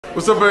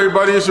What's up,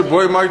 everybody? It's your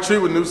boy Mike Tree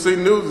with New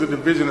City News, the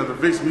division of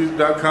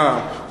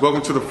thevixmusic.com.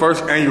 Welcome to the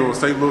first annual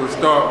St. Louis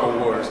Star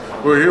Awards.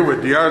 We're here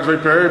with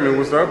DeAndre Perryman.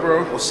 What's up,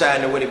 bro? What's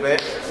happening with it, man?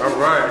 All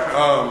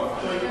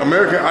right.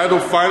 American Idol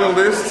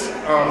finalist,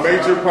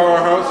 major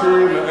powerhouse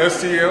here in the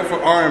STL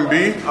for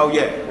R&B. Oh,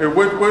 yeah. And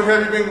what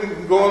have you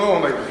been going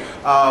on lately?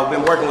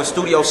 Been working with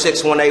Studio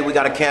 618. We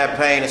got a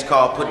campaign. It's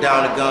called Put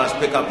Down the Guns,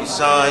 Pick Up Your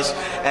Sons.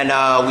 And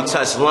we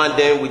touch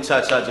London, we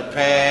touch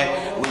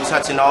Japan, we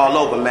touching all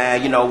over,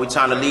 man. You know, we're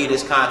trying to lead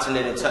this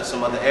continent and touch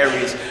some other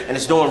areas. And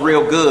it's doing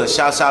real good.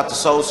 Shouts out to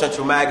Soul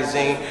Central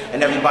Magazine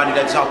and everybody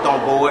that jumped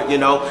on board, you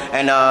know.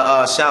 And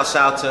shouts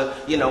out to,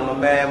 you know, my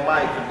man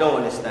Mike for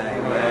doing this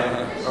thing,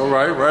 man. All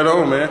right, right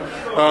on, man.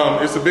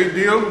 It's a big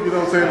deal, you know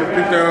what I'm saying, to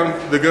pick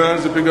down the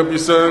guns, to pick up your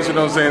sons, you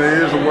know what I'm saying.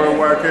 It is a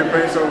worldwide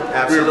campaign, so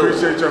Absolutely. We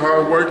appreciate your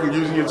hard work and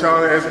using your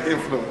talent as an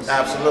influence.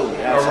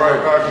 Absolutely. All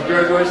right,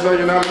 congratulations on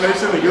your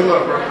nomination and good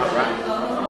luck, bro. All right.